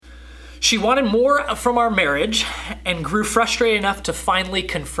She wanted more from our marriage and grew frustrated enough to finally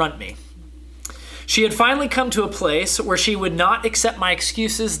confront me. She had finally come to a place where she would not accept my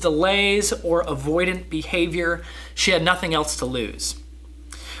excuses, delays, or avoidant behavior. She had nothing else to lose.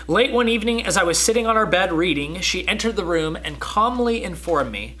 Late one evening, as I was sitting on our bed reading, she entered the room and calmly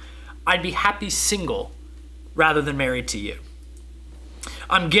informed me I'd be happy single rather than married to you.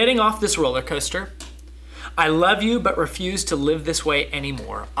 I'm getting off this roller coaster. I love you, but refuse to live this way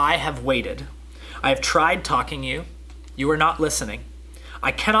anymore. I have waited. I have tried talking you. You are not listening.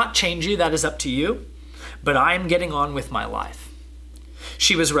 I cannot change you. That is up to you. But I am getting on with my life.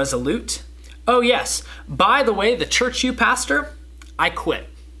 She was resolute. Oh, yes. By the way, the church you pastor, I quit.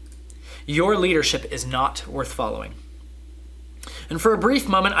 Your leadership is not worth following. And for a brief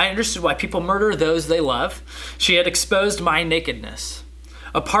moment, I understood why people murder those they love. She had exposed my nakedness.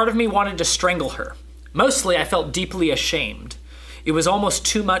 A part of me wanted to strangle her. Mostly, I felt deeply ashamed. It was almost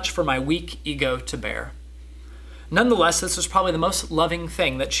too much for my weak ego to bear. Nonetheless, this was probably the most loving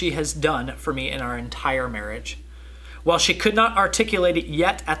thing that she has done for me in our entire marriage. While she could not articulate it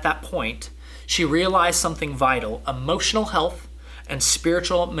yet at that point, she realized something vital. Emotional health and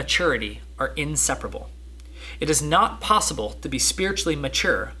spiritual maturity are inseparable. It is not possible to be spiritually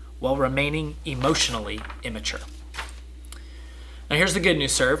mature while remaining emotionally immature. Now here's the good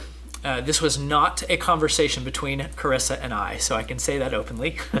news, sir. This was not a conversation between Carissa and I, so I can say that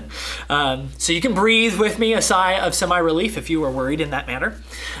openly. So you can breathe with me a sigh of semi-relief if you were worried in that manner.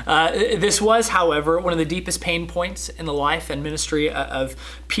 This was, however, one of the deepest pain points in the life and ministry of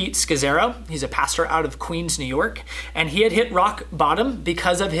Pete Scazerro. He's a pastor out of Queens, New York, and he had hit rock bottom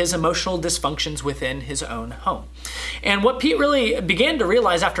because of his emotional dysfunctions within his own home. And what Pete really began to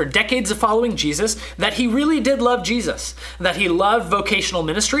realize after decades of following Jesus, that he really did love Jesus, that he loved vocational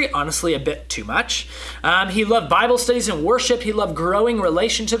ministry, honestly a bit too much. He loved Bible studies and worship. He loved growing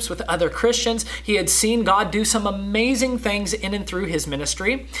relationships with other Christians. He had seen God do some amazing things in and through his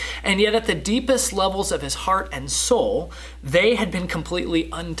ministry. And yet at the deepest levels of his heart and soul, they had been completely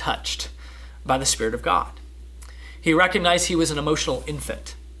untouched by the Spirit of God. He recognized he was an emotional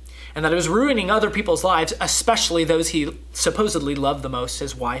infant and that it was ruining other people's lives, especially those he supposedly loved the most,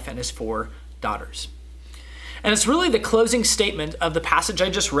 his wife and his 4 daughters. And it's really the closing statement of the passage I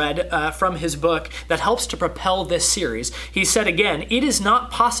just read from his book that helps to propel this series. He said again, it is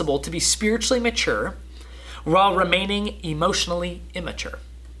not possible to be spiritually mature while remaining emotionally immature.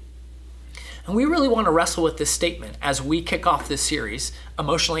 And we really want to wrestle with this statement as we kick off this series,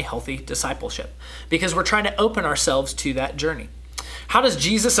 Emotionally Healthy Discipleship, because we're trying to open ourselves to that journey. How does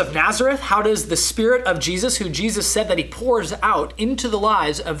Jesus of Nazareth, how does the Spirit of Jesus, who Jesus said that he pours out into the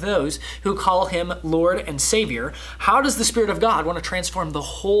lives of those who call him Lord and Savior, how does the Spirit of God want to transform the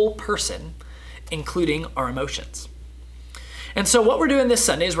whole person, including our emotions? And so what we're doing this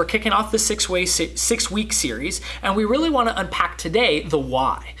Sunday is we're kicking off the 6-week series, and we really want to unpack today the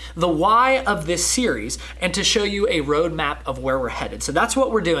why of this series, and to show you a roadmap of where we're headed. So that's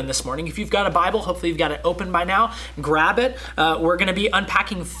what we're doing this morning. If you've got a Bible, hopefully you've got it open by now, grab it. We're going to be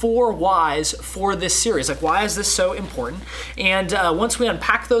unpacking 4 whys for this series. Like, why is this so important? And once we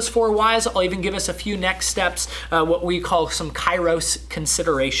unpack those 4 whys, I'll even give us a few next steps, what we call some kairos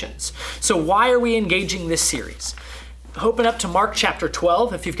considerations. So why are we engaging this series? Open up to Mark chapter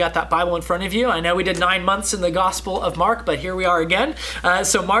 12 if you've got that Bible in front of you. I know we did 9 months in the Gospel of Mark, but here we are again.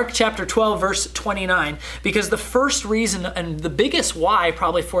 So Mark chapter 12, verse 29, because the first reason and the biggest why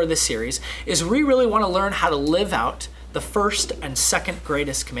probably for this series is we really want to learn how to live out the first and second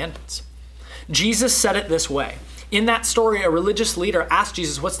greatest commandments. Jesus said it this way. In that story, a religious leader asked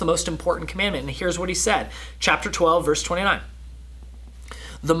Jesus, what's the most important commandment? And here's what he said. Chapter 12, verse 29.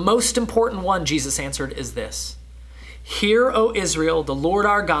 The most important one, Jesus answered, is this. Hear, O Israel, the Lord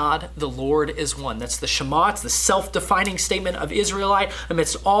our God, the Lord is one. That's the Shema. It's the self-defining statement of Israelite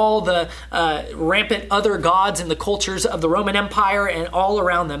amidst all the rampant other gods in the cultures of the Roman Empire and all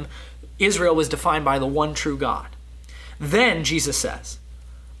around them. Israel was defined by the one true God. Then Jesus says,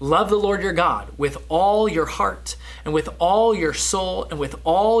 love the Lord your God with all your heart and with all your soul and with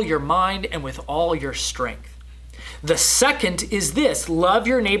all your mind and with all your strength. The second is this, love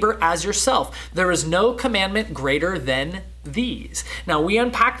your neighbor as yourself. There is no commandment greater than these. Now, we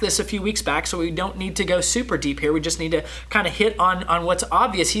unpacked this a few weeks back, so we don't need to go super deep here. We just need to kind of hit on what's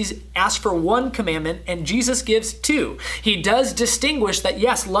obvious. He's asked for 1 commandment, and Jesus gives 2. He does distinguish that,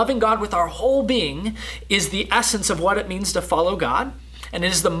 yes, loving God with our whole being is the essence of what it means to follow God, and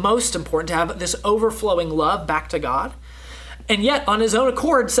it is the most important to have this overflowing love back to God. And yet, on his own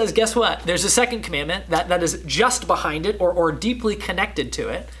accord, says, guess what? There's a second commandment that is just behind it or deeply connected to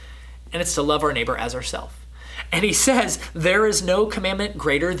it, and it's to love our neighbor as ourselves. And he says, there is no commandment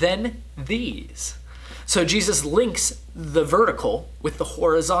greater than these. So Jesus links the vertical with the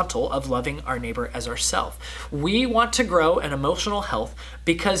horizontal of loving our neighbor as ourselves. We want to grow in emotional health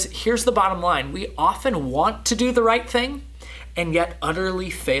because here's the bottom line. We often want to do the right thing and yet utterly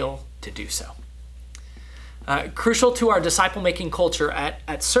fail to do so. Crucial to our disciple-making culture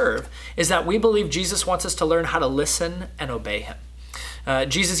at Serve is that we believe Jesus wants us to learn how to listen and obey him.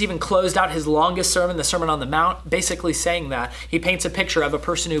 Jesus even closed out his longest sermon, the Sermon on the Mount, basically saying that. He paints a picture of a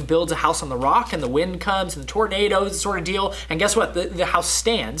person who builds a house on the rock and the wind comes and the tornadoes sort of deal. And guess what? The house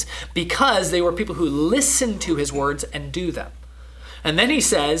stands because they were people who listened to his words and do them. And then he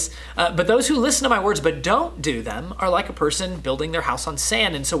says, but those who listen to my words but don't do them are like a person building their house on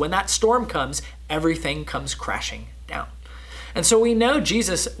sand. And so when that storm comes, everything comes crashing down. And so we know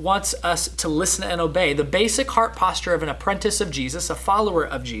Jesus wants us to listen and obey. The basic heart posture of an apprentice of Jesus, a follower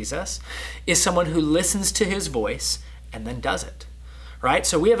of Jesus, is someone who listens to his voice and then does it, right?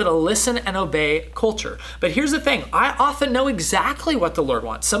 So we have a listen and obey culture. But here's the thing. I often know exactly what the Lord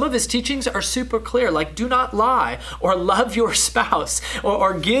wants. Some of his teachings are super clear, like do not lie or love your spouse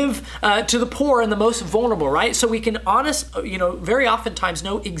or give to the poor and the most vulnerable, right? So we can very oftentimes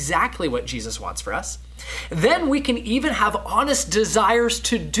know exactly what Jesus wants for us. Then we can even have honest desires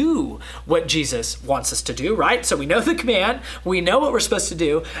to do what Jesus wants us to do, right? So we know the command, we know what we're supposed to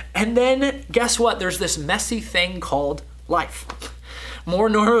do, and then guess what? There's this messy thing called life. More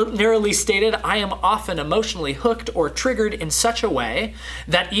narrowly stated, I am often emotionally hooked or triggered in such a way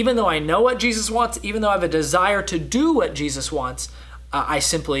that even though I know what Jesus wants, even though I have a desire to do what Jesus wants, I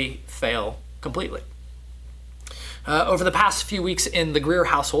simply fail completely. Over the past few weeks in the Greer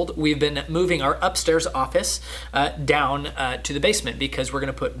household, we've been moving our upstairs office down to the basement because we're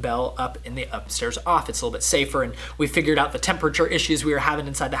going to put Belle up in the upstairs office. It's a little bit safer, and we figured out the temperature issues we were having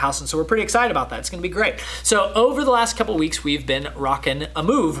inside the house, and so we're pretty excited about that. It's going to be great. So over the last couple of weeks, we've been rocking a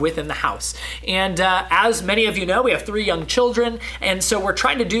move within the house. And as many of you know, we have 3 young children, and so we're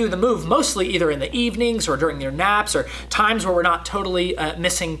trying to do the move mostly either in the evenings or during their naps or times where we're not totally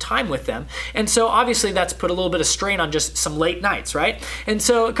missing time with them. And so obviously that's put a little bit of strain on just some late nights, right? And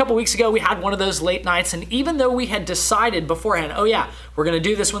so a couple weeks ago, we had one of those late nights, and even though we had decided beforehand, oh yeah, we're going to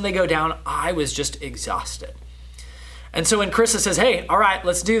do this when they go down, I was just exhausted. And so when Carissa says, hey, all right,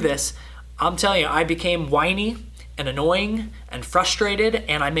 let's do this, I'm telling you, I became whiny and annoying and frustrated,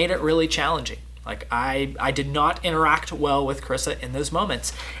 and I made it really challenging. Like I did not interact well with Carissa in those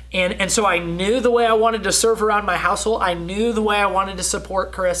moments. And so I knew the way I wanted to serve around my household. I knew the way I wanted to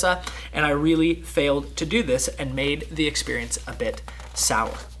support Carissa, and I really failed to do this and made the experience a bit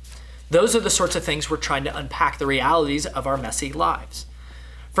sour. Those are the sorts of things we're trying to unpack, the realities of our messy lives.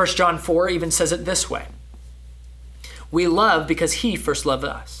 1 John 4 even says it this way. We love because he first loved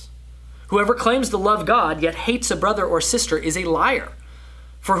us. Whoever claims to love God yet hates a brother or sister is a liar.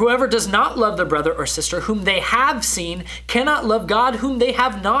 For whoever does not love their brother or sister whom they have seen cannot love God whom they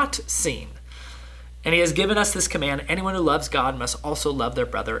have not seen. And he has given us this command, anyone who loves God must also love their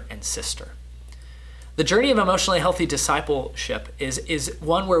brother and sister. The journey of emotionally healthy discipleship is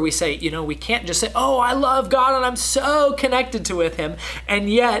one where we say, we can't just say, oh, I love God and I'm so connected to with him. And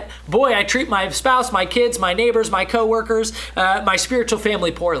yet, boy, I treat my spouse, my kids, my neighbors, my coworkers, my spiritual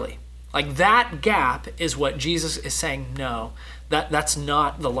family poorly. Like that gap is what Jesus is saying, no, that's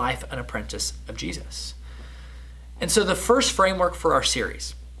not the life an apprentice of Jesus. And so the first framework for our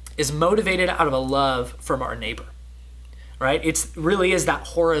series is motivated out of a love from our neighbor, right? It really is that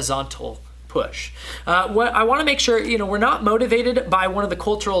horizontal push. What I want to make sure, we're not motivated by one of the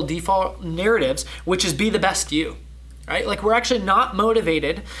cultural default narratives, which is be the best you. Right? Like we're actually not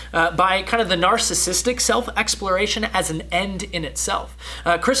motivated by kind of the narcissistic self-exploration as an end in itself.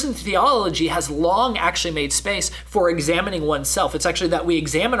 Christian theology has long actually made space for examining oneself. It's actually that we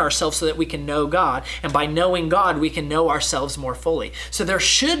examine ourselves so that we can know God, and by knowing God, we can know ourselves more fully. So there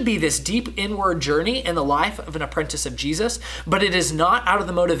should be this deep inward journey in the life of an apprentice of Jesus, but it is not out of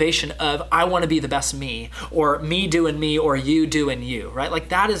the motivation of I want to be the best me, or me doing me, or you doing you, right? Like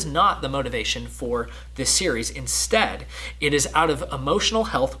that is not the motivation for this series. Instead, it is out of emotional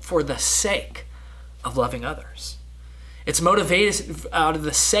health for the sake of loving others. It's motivated out of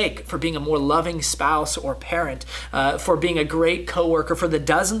the sake for being a more loving spouse or parent, for being a great coworker, for the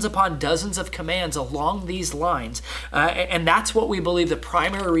dozens upon dozens of commands along these lines. And that's what we believe the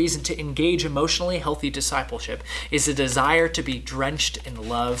primary reason to engage emotionally healthy discipleship is a desire to be drenched in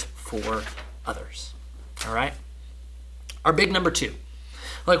love for others. All right? Our big number 2.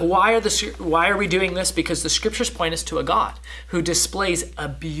 Like, why are we doing this? Because the scriptures point us to a God who displays a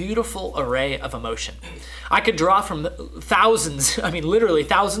beautiful array of emotion. I could draw from thousands, literally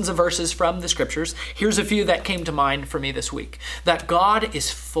thousands of verses from the scriptures. Here's a few that came to mind for me this week. That God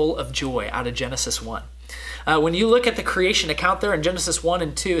is full of joy out of Genesis 1. When you look at the creation account there in Genesis 1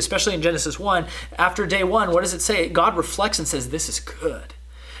 and 2, especially in Genesis 1, after day 1, what does it say? God reflects and says, this is good.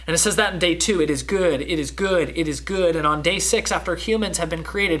 And it says that in day 2, it is good, it is good, it is good. And on day 6, after humans have been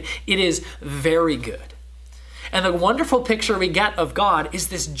created, it is very good. And the wonderful picture we get of God is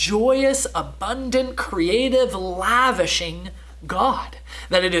this joyous, abundant, creative, lavishing God.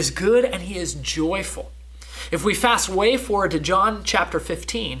 That it is good and he is joyful. If we fast way forward to John chapter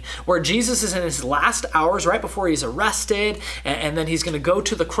 15, where Jesus is in his last hours, right before he's arrested, and then he's going to go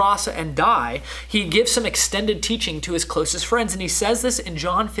to the cross and die, he gives some extended teaching to his closest friends. And he says this in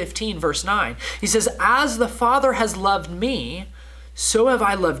John 15, verse 9. He says, as the Father has loved me, so have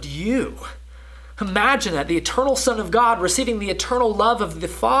I loved you. Imagine that, the eternal Son of God receiving the eternal love of the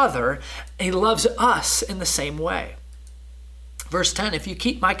Father, he loves us in the same way. Verse 10, if you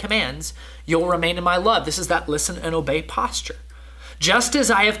keep my commands, you'll remain in my love. This is that listen and obey posture. Just as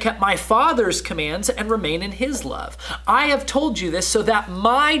I have kept my Father's commands and remain in his love. I have told you this so that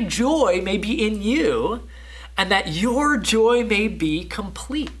my joy may be in you and that your joy may be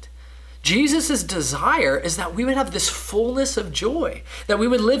complete. Jesus' desire is that we would have this fullness of joy, that we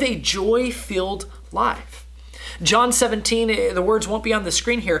would live a joy-filled life. John 17, the words won't be on the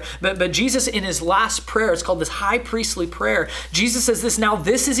screen here, but Jesus in his last prayer, it's called this high priestly prayer. Jesus says this, now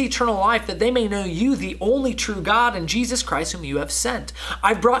this is eternal life, that they may know you, the only true God, and Jesus Christ whom you have sent.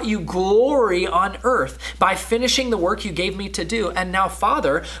 I've brought you glory on earth by finishing the work you gave me to do. And now,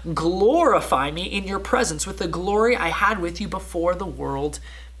 Father, glorify me in your presence with the glory I had with you before the world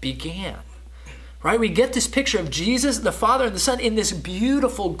began. Right? We get this picture of Jesus, the Father and the Son in this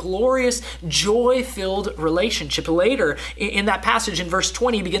beautiful, glorious, joy-filled relationship. Later in that passage in verse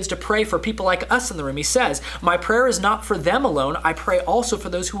 20, he begins to pray for people like us in the room. He says, my prayer is not for them alone. I pray also for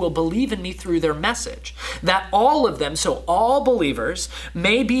those who will believe in me through their message, that all of them, so all believers,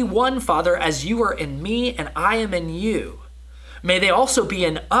 may be one, Father, as you are in me and I am in you. May they also be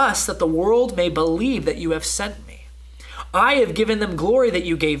in us, that the world may believe that you have sent me. I have given them glory that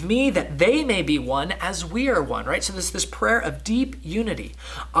you gave me, that they may be one as we are one, right? So there's this prayer of deep unity.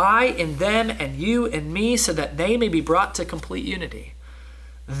 I in them and you in me, so that they may be brought to complete unity.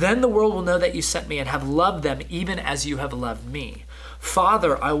 Then the world will know that you sent me and have loved them even as you have loved me.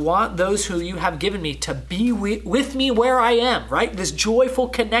 Father, I want those who you have given me to be with me where I am, right? This joyful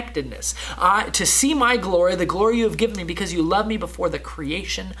connectedness, to see my glory, the glory you have given me because you loved me before the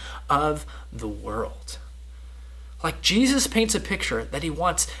creation of the world. Like Jesus paints a picture that he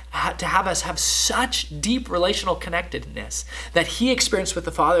wants to have us have such deep relational connectedness that he experienced with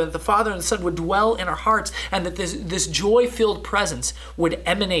the Father, that the Father and the Son would dwell in our hearts, and that this joy-filled presence would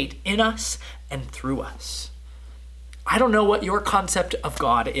emanate in us and through us. I don't know what your concept of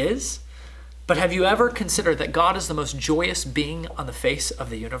God is, but have you ever considered that God is the most joyous being on the face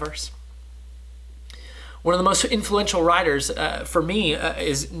of the universe? One of the most influential writers for me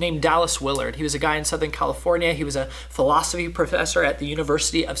is named Dallas Willard. He was a guy in Southern California. He was a philosophy professor at the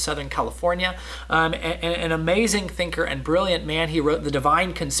University of Southern California. An amazing thinker and brilliant man. He wrote The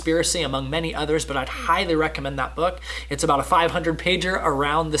Divine Conspiracy, among many others, but I'd highly recommend that book. It's about a 500-pager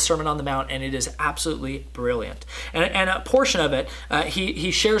around the Sermon on the Mount, and it is absolutely brilliant. And a portion of it,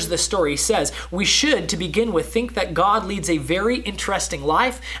 he shares this story. He says, we should, to begin with, think that God leads a very interesting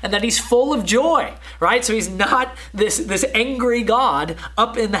life and that he's full of joy, right? So he's not this angry God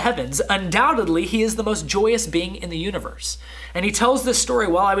up in the heavens. Undoubtedly, he is the most joyous being in the universe. And he tells this story.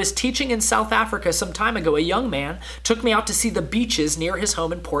 While I was teaching in South Africa some time ago, a young man took me out to see the beaches near his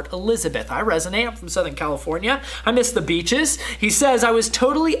home in Port Elizabeth. I resonate. I'm from Southern California. I miss the beaches. He says, I was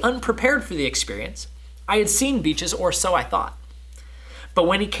totally unprepared for the experience. I had seen beaches, or so I thought. But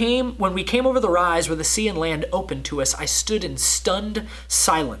when we came over the rise where the sea and land opened to us, I stood in stunned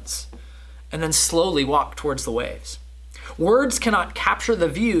silence and then slowly walked towards the waves. Words cannot capture the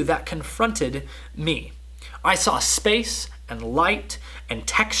view that confronted me. I saw space and light and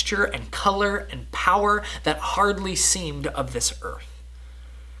texture and color and power that hardly seemed of this earth.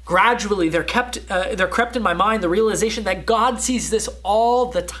 Gradually, there crept in my mind the realization that God sees this all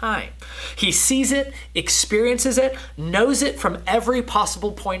the time. He sees it, experiences it, knows it from every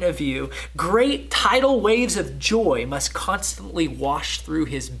possible point of view. Great tidal waves of joy must constantly wash through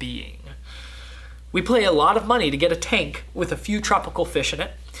his being. We pay a lot of money to get a tank with a few tropical fish in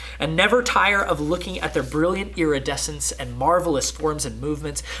it and never tire of looking at their brilliant iridescence and marvelous forms and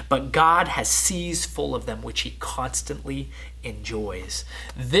movements, but God has seas full of them, which he constantly enjoys.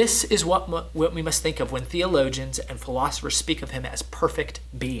 This is what we must think of when theologians and philosophers speak of him as perfect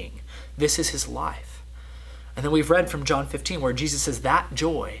being. This is his life. And then we've read from John 15 where Jesus says that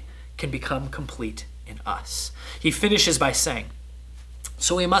joy can become complete in us. He finishes by saying,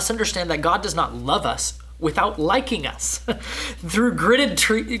 so we must understand that God does not love us without liking us. through gritted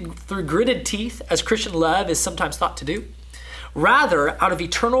teeth, as Christian love is sometimes thought to do. Rather, out of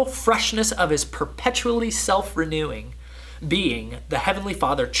eternal freshness of his perpetually self-renewing being, the Heavenly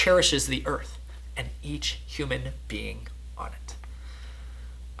Father cherishes the earth and each human being on it.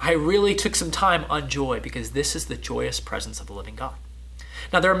 I really took some time on joy because this is the joyous presence of the living God.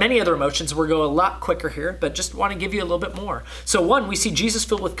 Now, there are many other emotions. We'll go a lot quicker here, but just want to give you a little bit more. So one, we see Jesus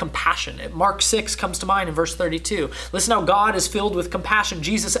filled with compassion. Mark 6 comes to mind in verse 32. Listen how God is filled with compassion.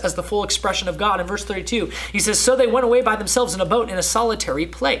 Jesus as the full expression of God. In verse 32, he says, so they went away by themselves in a boat in a solitary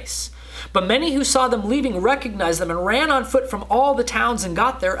place. But many who saw them leaving recognized them and ran on foot from all the towns and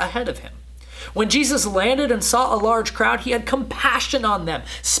got there ahead of him. When Jesus landed and saw a large crowd, he had compassion on them.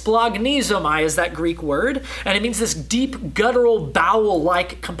 Splagnizomai is that Greek word, and it means this deep, guttural,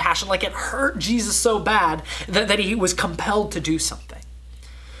 bowel-like compassion, like it hurt Jesus so bad that he was compelled to do something.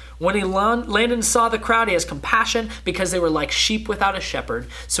 When he landed and saw the crowd, he has compassion because they were like sheep without a shepherd,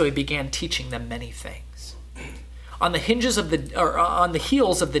 so he began teaching them many things. On the heels of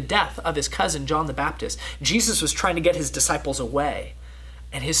the death of his cousin John the Baptist, Jesus was trying to get his disciples away.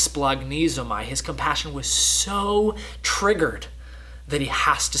 And his splagnizomai, his compassion was so triggered that he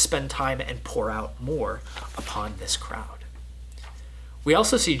has to spend time and pour out more upon this crowd. We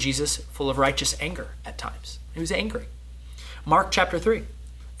also see Jesus full of righteous anger at times. He was angry. Mark chapter 3,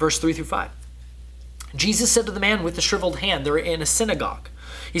 verse 3 through 5. Jesus said to the man with the shriveled hand, they're in a synagogue.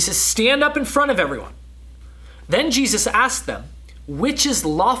 He says, stand up in front of everyone. Then Jesus asked them, which is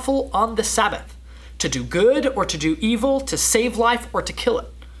lawful on the Sabbath? To do good or to do evil, to save life or to kill it?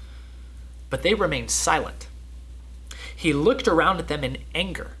 But they remained silent. He looked around at them in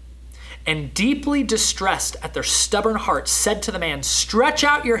anger and deeply distressed at their stubborn hearts said to the man, stretch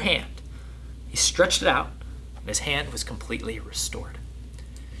out your hand. He stretched it out and his hand was completely restored.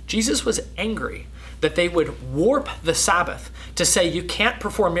 Jesus was angry that they would warp the Sabbath to say you can't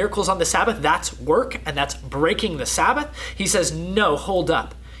perform miracles on the Sabbath, that's work and that's breaking the Sabbath. He says, no, hold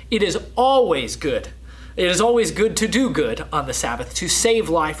up. It is always good. It is always good to do good on the Sabbath, to save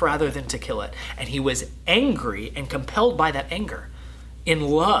life rather than to kill it. And he was angry and compelled by that anger in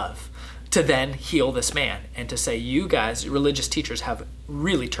love to then heal this man and to say, you guys, religious teachers, have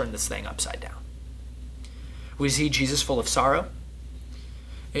really turned this thing upside down. We see Jesus full of sorrow.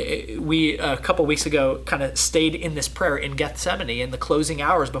 We, a couple weeks ago, kind of stayed in this prayer in Gethsemane in the closing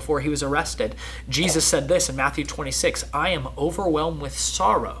hours before he was arrested. Jesus said this in Matthew 26, I am overwhelmed with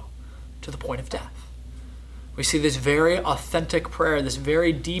sorrow to the point of death. We see this very authentic prayer, this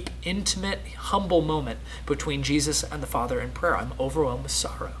very deep, intimate, humble moment between Jesus and the Father in prayer. I'm overwhelmed with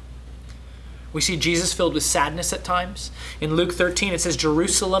sorrow. We see Jesus filled with sadness at times. In Luke 13, it says,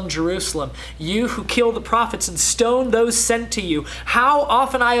 Jerusalem, Jerusalem, you who kill the prophets and stone those sent to you, how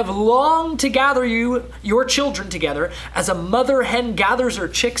often I have longed to gather your children together as a mother hen gathers her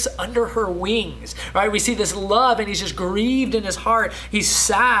chicks under her wings. Right? We see this love and he's just grieved in his heart. He's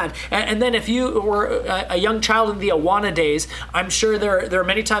sad. And then if you were a young child in the Awana days, I'm sure there are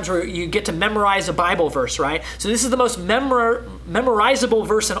many times where you get to memorize a Bible verse, right? So this is the most memorizable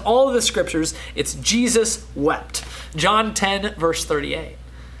verse in all of the scriptures. It's Jesus wept. John 10, verse 38.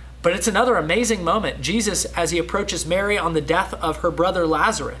 But it's another amazing moment. Jesus, as he approaches Mary on the death of her brother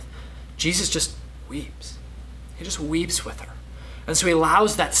Lazarus, Jesus just weeps. He just weeps with her. And so he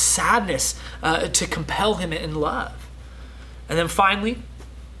allows that sadness to compel him in love. And then finally,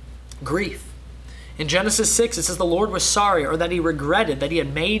 grief. In Genesis 6, it says the Lord was sorry, or that he regretted that he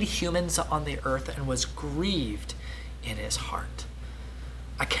had made humans on the earth and was grieved in his heart.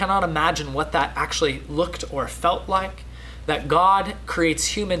 I cannot imagine what that actually looked or felt like, that God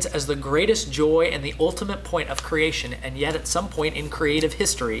creates humans as the greatest joy and the ultimate point of creation, and yet at some point in creative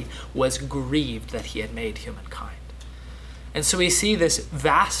history was grieved that he had made humankind. And so we see this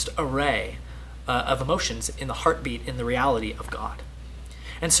vast array of emotions in the heartbeat, in the reality of God.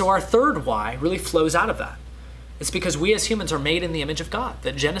 And so our third why really flows out of that. It's because we as humans are made in the image of God.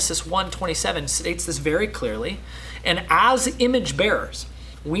 That Genesis 1:27 states this very clearly. And as image bearers,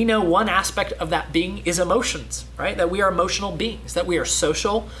 we know one aspect of that being is emotions, right? That we are emotional beings, that we are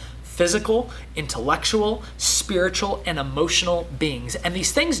social, physical, intellectual, spiritual, and emotional beings. And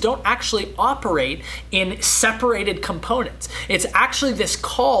these things don't actually operate in separated components. It's actually this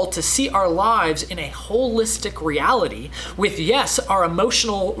call to see our lives in a holistic reality with, yes, our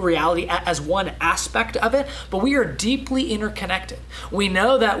emotional reality as one aspect of it, but we are deeply interconnected. We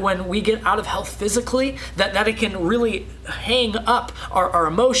know that when we get out of health physically, that it can really hang up our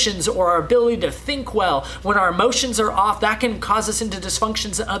emotions or our ability to think well. When our emotions are off, that can cause us into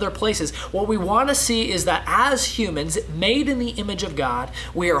dysfunctions in other places. What we want to see is that as humans made in the image of God,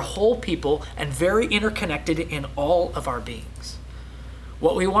 we are whole people and very interconnected in all of our beings.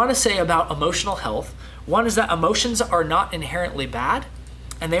 What we want to say about emotional health, one is that emotions are not inherently bad,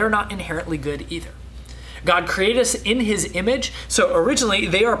 and they are not inherently good either. God created us in his image, so originally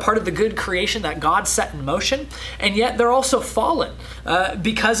they are part of the good creation that God set in motion, and yet they're also fallen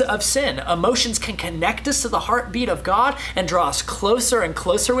because of sin. Emotions can connect us to the heartbeat of God and draw us closer and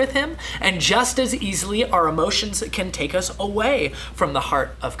closer with him, and just as easily our emotions can take us away from the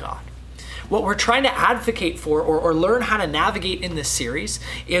heart of God. What we're trying to advocate for or learn how to navigate in this series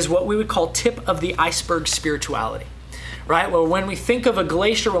is what we would call tip of the iceberg spirituality. Right? Well, when we think of a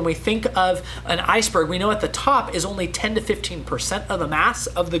glacier, when we think of an iceberg, we know at the top is only 10 to 15% of the mass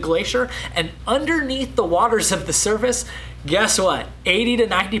of the glacier. And underneath the waters of the surface, guess what? 80 to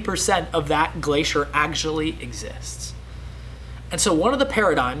 90% of that glacier actually exists. And so one of the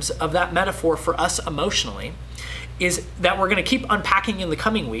paradigms of that metaphor for us emotionally is that we're going to keep unpacking in the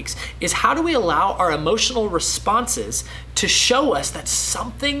coming weeks is how do we allow our emotional responses to show us that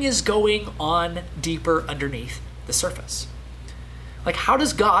something is going on deeper underneath the surface. Like, how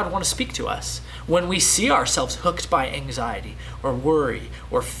does God want to speak to us when we see ourselves hooked by anxiety or worry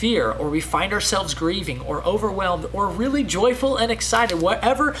or fear, or we find ourselves grieving or overwhelmed or really joyful and excited,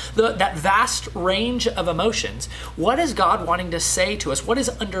 whatever that vast range of emotions? What is God wanting to say to us? What is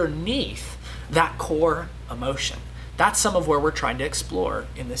underneath that core emotion? That's some of where we're trying to explore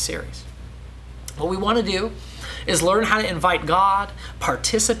in this series. What we want to do is learn how to invite God,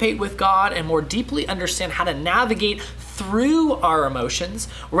 participate with God, and more deeply understand how to navigate through our emotions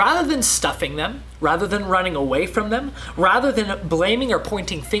rather than stuffing them, rather than running away from them, rather than blaming or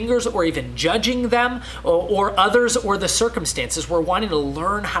pointing fingers or even judging them or others or the circumstances. We're wanting to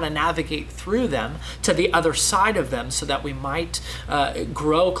learn how to navigate through them to the other side of them so that we might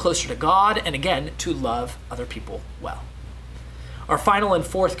grow closer to God and, again, to love other people well. Our final and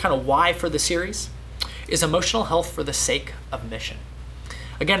fourth kind of why for the series is emotional health for the sake of mission.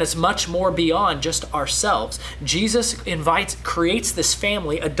 Again, it's much more beyond just ourselves. Jesus creates this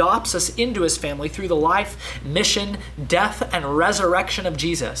family, adopts us into his family through the life, mission, death, and resurrection of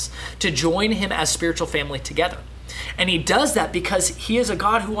Jesus to join him as spiritual family together. And he does that because he is a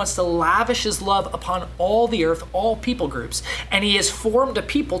God who wants to lavish his love upon all the earth, all people groups, and he has formed a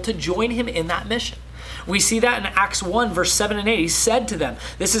people to join him in that mission. We see that in Acts 1, verse 7 and 8. He said to them,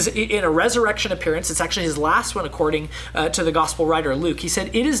 this is in a resurrection appearance. It's actually his last one according to the gospel writer Luke. He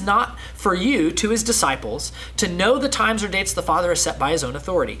said, "It is not for you," to his disciples, "to know the times or dates the Father has set by his own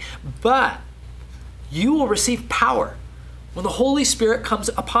authority. But you will receive power when the Holy Spirit comes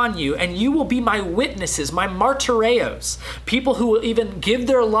upon you, and you will be my witnesses, my martyreos, people who will even give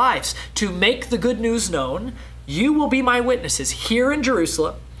their lives to make the good news known. You will be my witnesses here in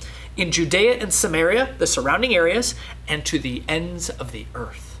Jerusalem, in Judea and Samaria, the surrounding areas, and to the ends of the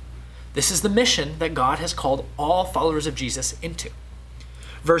earth." This is the mission that God has called all followers of Jesus into.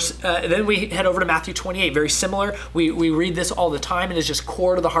 Then we head over to Matthew 28, very similar. We read this all the time and it's just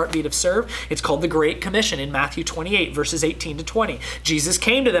core to the heartbeat of Serve. It's called the Great Commission in Matthew 28, verses 18 to 20. Jesus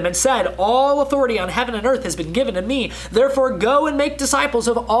came to them and said, "All authority on heaven and earth has been given to me. Therefore go and make disciples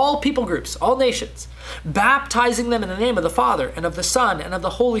of all people groups, all nations, baptizing them in the name of the Father and of the Son and of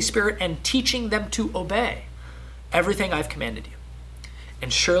the Holy Spirit, and teaching them to obey everything I've commanded you.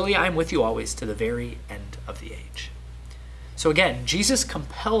 And surely I am with you always to the very end of the age." So again, Jesus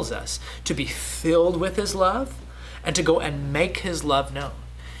compels us to be filled with his love and to go and make his love known.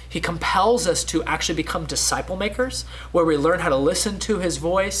 He compels us to actually become disciple makers, where we learn how to listen to his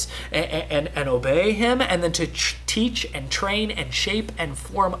voice and obey him, and then to teach and train and shape and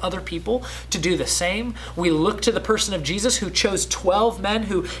form other people to do the same. We look to the person of Jesus, who chose 12 men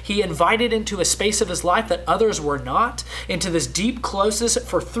who he invited into a space of his life that others were not, into this deep closeness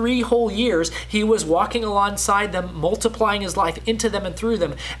for 3 whole years. He was walking alongside them, multiplying his life into them and through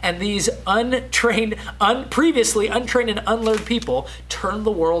them. And these previously untrained and unlearned people turned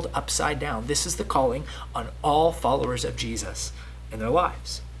the world upside down. This is the calling on all followers of Jesus in their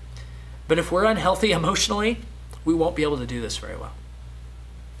lives. But if we're unhealthy emotionally, we won't be able to do this very well.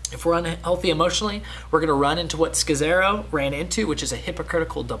 If we're unhealthy emotionally, we're going to run into what Scazerro ran into, which is a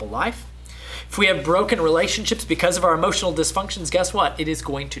hypocritical double life. If we have broken relationships because of our emotional dysfunctions, guess what? It is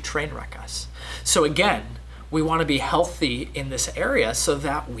going to train wreck us. So again, we want to be healthy in this area so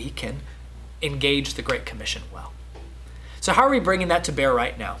that we can engage the Great Commission well. So how are we bringing that to bear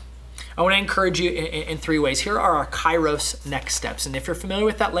right now? I want to encourage you in three ways. Here are our kairos next steps. And if you're familiar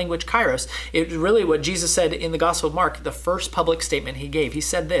with that language, kairos, it's really what Jesus said in the Gospel of Mark, the first public statement he gave. He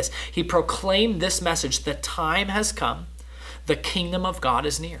said this, he proclaimed this message, the time has come, the kingdom of God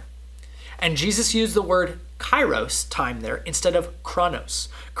is near. And Jesus used the word kairos, time there, instead of chronos.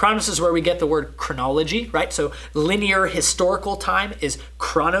 Chronos is where we get the word chronology, right? So linear historical time is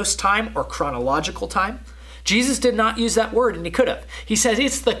chronos time or chronological time. Jesus did not use that word, and he could have. He says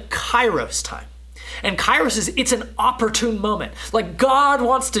it's the kairos time. And kairos it's an opportune moment. Like God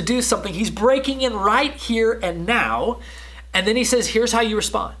wants to do something. He's breaking in right here and now. And then he says, here's how you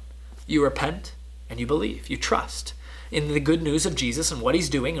respond. You repent and you believe. You trust in the good news of Jesus and what he's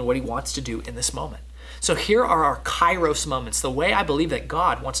doing and what he wants to do in this moment. So here are our kairos moments, the way I believe that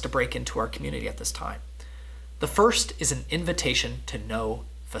God wants to break into our community at this time. The first is an invitation to no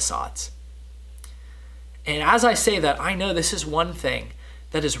facades. And as I say that, I know this is one thing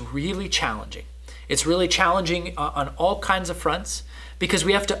that is really challenging. It's really challenging on all kinds of fronts because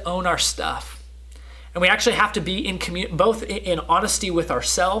we have to own our stuff. And we actually have to be in both in honesty with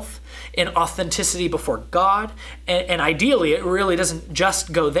ourselves, in authenticity before God, and ideally, it really doesn't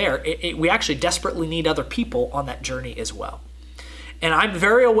just go there. We actually desperately need other people on that journey as well. And I'm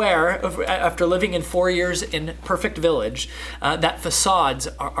very aware, after living in 4 years in Perfect Village, that facades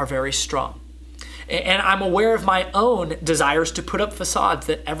are very strong. And I'm aware of my own desires to put up facades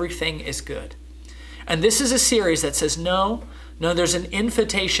that everything is good. And this is a series that says, no, there's an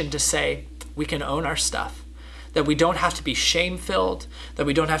invitation to say we can own our stuff, that we don't have to be shame-filled, that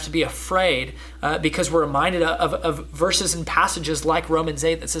we don't have to be afraid, because we're reminded of verses and passages like Romans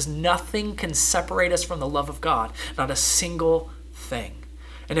 8 that says nothing can separate us from the love of God, not a single thing.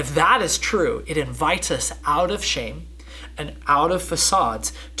 And if that is true, it invites us out of shame and out of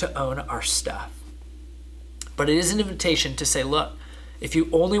facades to own our stuff. But it is an invitation to say, look, if you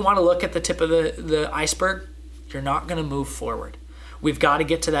only want to look at the tip of the iceberg, you're not going to move forward. We've got to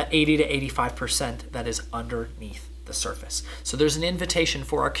get to that 80 to 85% that is underneath the surface. So there's an invitation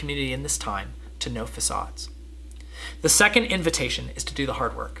for our community in this time to no facades. The second invitation is to do the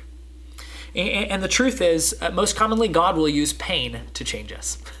hard work. And the truth is, most commonly, God will use pain to change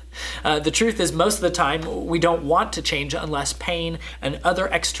us. The truth is, most of the time, we don't want to change unless pain and other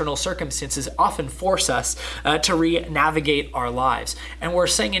external circumstances often force us to re-navigate our lives. And we're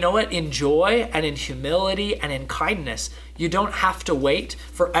saying, you know what? In joy and in humility and in kindness, you don't have to wait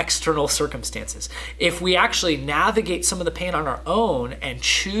for external circumstances. If we actually navigate some of the pain on our own and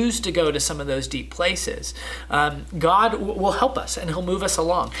choose to go to some of those deep places, God will help us and he'll move us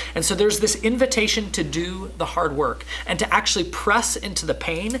along. And so there's this invitation to do the hard work and to actually press into the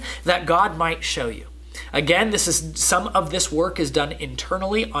pain that God might show you. Again, some of this work is done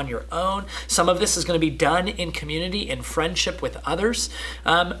internally on your own. Some of this is going to be done in community, in friendship with others.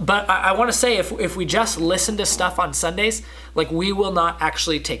 But I want to say, if we just listen to stuff on Sundays, we will not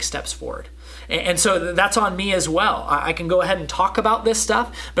actually take steps forward. And so that's on me as well. I can go ahead and talk about this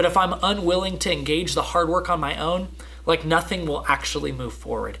stuff, but if I'm unwilling to engage the hard work on my own, nothing will actually move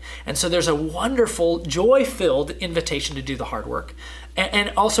forward. And so there's a wonderful, joy-filled invitation to do the hard work,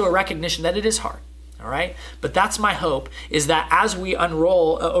 and also a recognition that it is hard. All right. But that's my hope, is that as we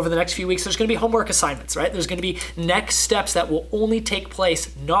unroll over the next few weeks, there's going to be homework assignments, right? There's going to be next steps that will only take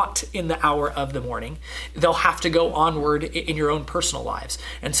place not in the hour of the morning. They'll have to go onward in your own personal lives.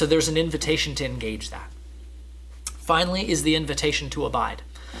 And so there's an invitation to engage that. Finally is the invitation to abide.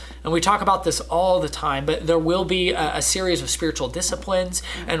 And we talk about this all the time, but there will be a series of spiritual disciplines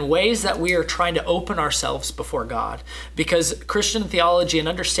and ways that we are trying to open ourselves before God. Because Christian theology and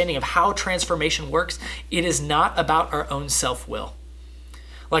understanding of how transformation works, it is not about our own self-will.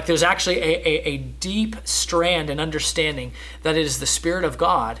 There's actually a deep strand and understanding that it is the Spirit of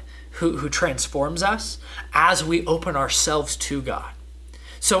God who transforms us as we open ourselves to God.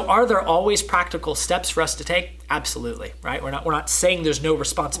 So are there always practical steps for us to take? Absolutely, right? We're not saying there's no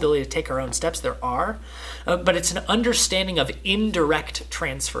responsibility to take our own steps. There are, but it's an understanding of indirect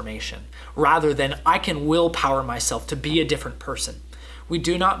transformation rather than I can willpower myself to be a different person. We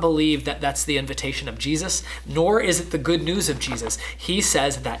do not believe that that's the invitation of Jesus, nor is it the good news of Jesus. He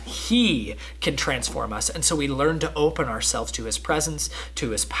says that he can transform us. And so we learn to open ourselves to his presence,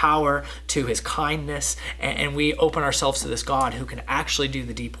 to his power, to his kindness, and we open ourselves to this God who can actually do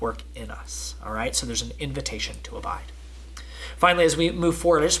the deep work in us. All right, so there's an invitation to abide. Finally, as we move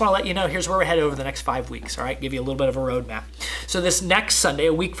forward, I just want to let you know, here's where we're headed over the next 5 weeks, all right? Give you a little bit of a roadmap. So this next Sunday,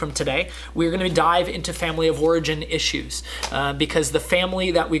 a week from today, we're going to dive into family of origin issues because the family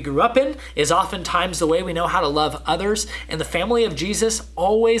that we grew up in is oftentimes the way we know how to love others, and the family of Jesus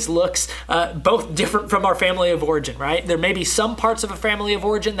always looks both different from our family of origin, right? There may be some parts of a family of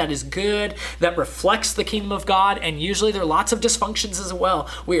origin that is good, that reflects the kingdom of God, and usually there are lots of dysfunctions as well.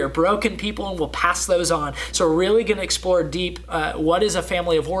 We are broken people and we'll pass those on. So we're really going to explore deep what is a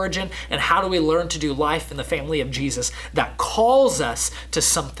family of origin and how do we learn to do life in the family of Jesus that calls us to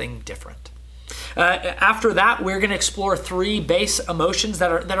something different. After that, we're going to explore 3 base emotions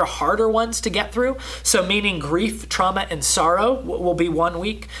that are harder ones to get through. So meaning grief, trauma, and sorrow will be 1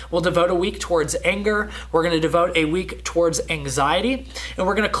 week. We'll devote a week towards anger. We're going to devote a week towards anxiety. And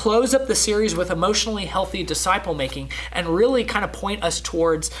we're going to close up the series with emotionally healthy disciple making and really kind of point us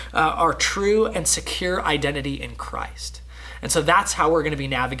towards our true and secure identity in Christ. And so that's how we're going to be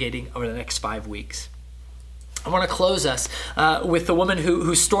navigating over the next 5 weeks. I want to close us with the woman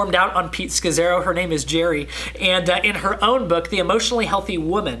who stormed out on Pete Scazerro. Her name is Jerry. And in her own book, The Emotionally Healthy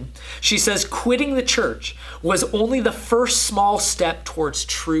Woman, she says, quitting the church was only the first small step towards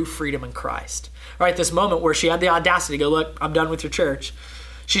true freedom in Christ. All right, this moment where she had the audacity to go, look, I'm done with your church.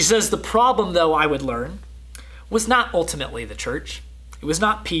 She says, the problem, though, I would learn was not ultimately the church. It was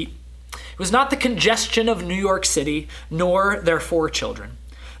not Pete. It was not the congestion of New York City, nor their 4 children.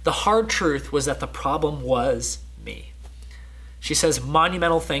 The hard truth was that the problem was me. She says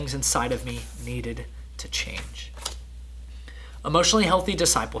monumental things inside of me needed to change. Emotionally healthy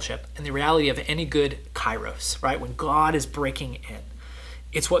discipleship and the reality of any good kairos, right? When God is breaking in,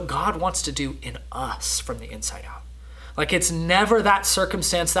 it's what God wants to do in us from the inside out. Like it's never that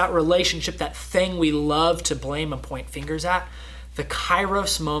circumstance, that relationship, that thing we love to blame and point fingers at. The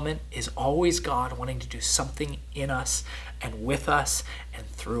kairos moment is always God wanting to do something in us and with us and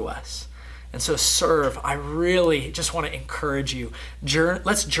through us. And so serve, I really just want to encourage you.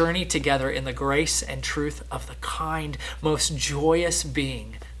 Let's journey together in the grace and truth of the kind, most joyous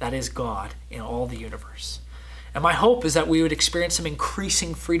being that is God in all the universe. And my hope is that we would experience some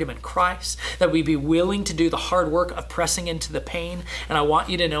increasing freedom in Christ, that we'd be willing to do the hard work of pressing into the pain. And I want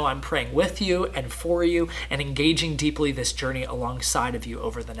you to know I'm praying with you and for you and engaging deeply this journey alongside of you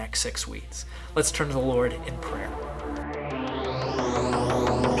over the next 6 weeks. Let's turn to the Lord in prayer.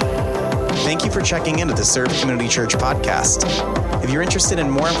 Thank you for checking into the Serve Community Church podcast. If you're interested in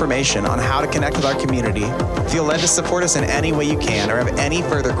more information on how to connect with our community, feel led to support us in any way you can, or have any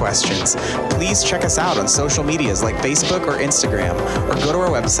further questions, please check us out on social medias like Facebook or Instagram, or go to our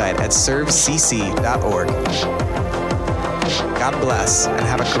website at servecc.org. God bless and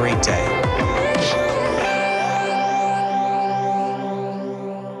have a great day.